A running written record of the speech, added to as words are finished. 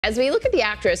As we look at the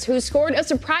actress who scored a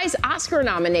surprise Oscar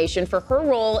nomination for her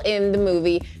role in the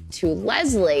movie To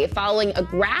Leslie following a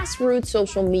grassroots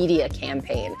social media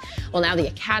campaign. Well, now the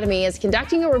Academy is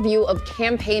conducting a review of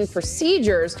campaign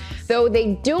procedures, though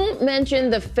they don't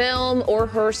mention the film or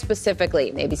her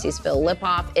specifically. ABC's Phil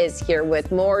Lipoff is here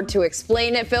with more to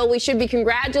explain it. Phil, we should be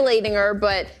congratulating her,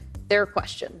 but there are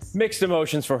questions. Mixed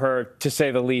emotions for her, to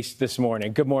say the least, this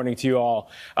morning. Good morning to you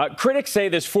all. Critics say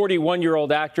this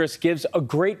 41-year-old actress gives a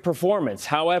great performance.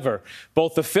 However,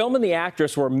 both the film and the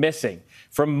actress were missing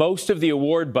from most of the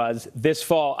award buzz this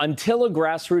fall until a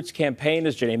grassroots campaign,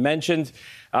 as Janae mentioned,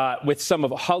 with some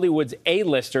of Hollywood's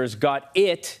A-listers got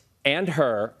it and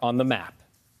her on the map.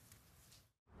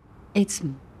 It's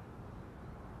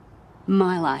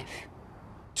my life.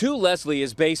 To Leslie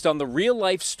is based on the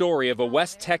real-life story of a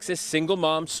West Texas single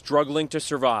mom struggling to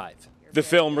survive. The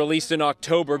film, released in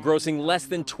October, grossing less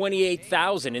than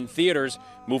 $28,000 in theaters,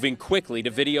 moving quickly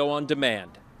to video on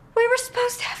demand. We were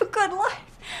supposed to have a good life.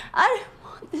 I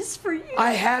didn't want this for you.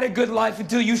 I had a good life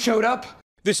until you showed up.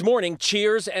 This morning,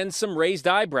 cheers and some raised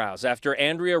eyebrows after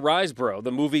Andrea Riseborough,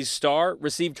 the movie's star,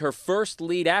 received her first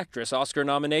lead actress Oscar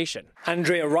nomination.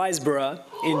 Andrea Riseborough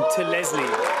in To Leslie.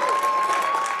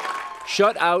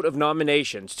 Shut out of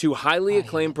nominations, two highly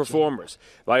acclaimed performers,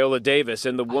 Viola Davis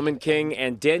in The Woman King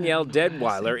and Danielle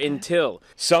Deadwyler in Till.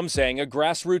 Some saying a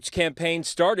grassroots campaign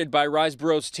started by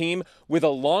Riseborough's team with a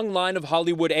long line of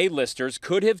Hollywood A-listers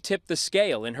could have tipped the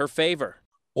scale in her favor.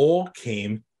 All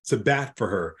came to bat for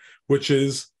her, which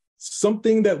is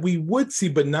something that we would see,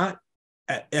 but not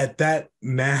at that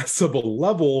massive a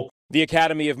level. The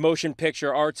Academy of Motion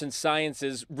Picture Arts and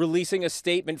Sciences releasing a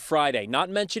statement Friday, not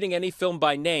mentioning any film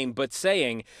by name, but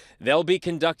saying they'll be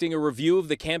conducting a review of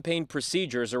the campaign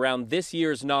procedures around this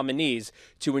year's nominees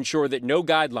to ensure that no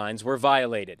guidelines were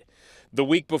violated. The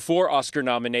week before Oscar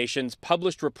nominations,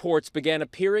 published reports began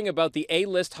appearing about the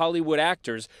A-list Hollywood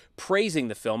actors praising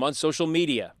the film on social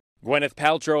media. Gwyneth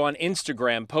Paltrow on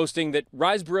Instagram posting that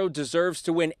Riseborough deserves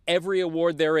to win every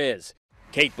award there is.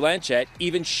 Cate Blanchett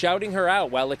even shouting her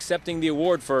out while accepting the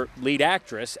award for lead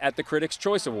actress at the Critics'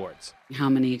 Choice Awards. How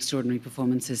many extraordinary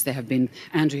performances there have been.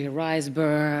 Andrea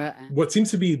Riseborough. What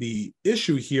seems to be the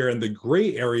issue here and the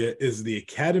gray area is the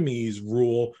Academy's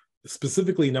rule,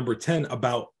 specifically number 10,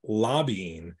 about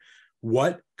lobbying.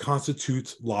 What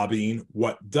constitutes lobbying?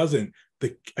 What doesn't?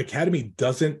 The Academy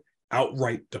doesn't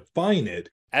outright define it.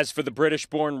 As for the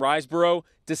British-born Riseborough,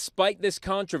 despite this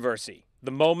controversy, the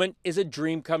moment is a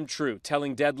dream come true,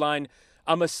 telling Deadline,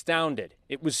 "I'm astounded.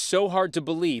 It was so hard to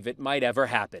believe it might ever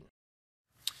happen."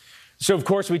 So, of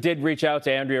course, we did reach out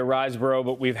to Andrea Riseborough,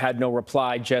 but we've had no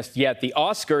reply just yet. The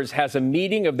Oscars has a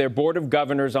meeting of their Board of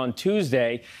Governors on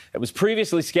Tuesday that was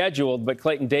previously scheduled, but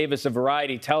Clayton Davis of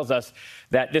Variety tells us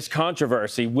that this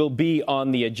controversy will be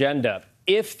on the agenda.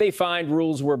 If they find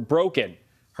rules were broken,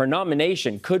 her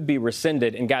nomination could be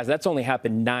rescinded. And, guys, that's only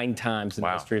happened 9 times in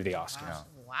the history of the Oscars.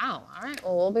 Wow. All right.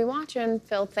 Well, we'll be watching.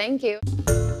 Phil, thank you.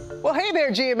 Well, hey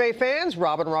there, GMA fans.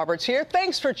 Robin Roberts here.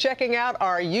 Thanks for checking out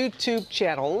our YouTube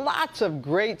channel. Lots of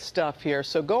great stuff here.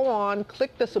 So go on,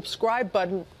 click the subscribe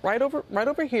button right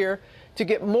over here to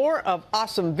get more of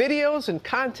awesome videos and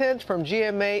content from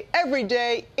GMA every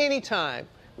day, anytime.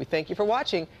 We thank you for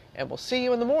watching, and we'll see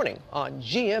you in the morning on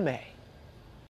GMA.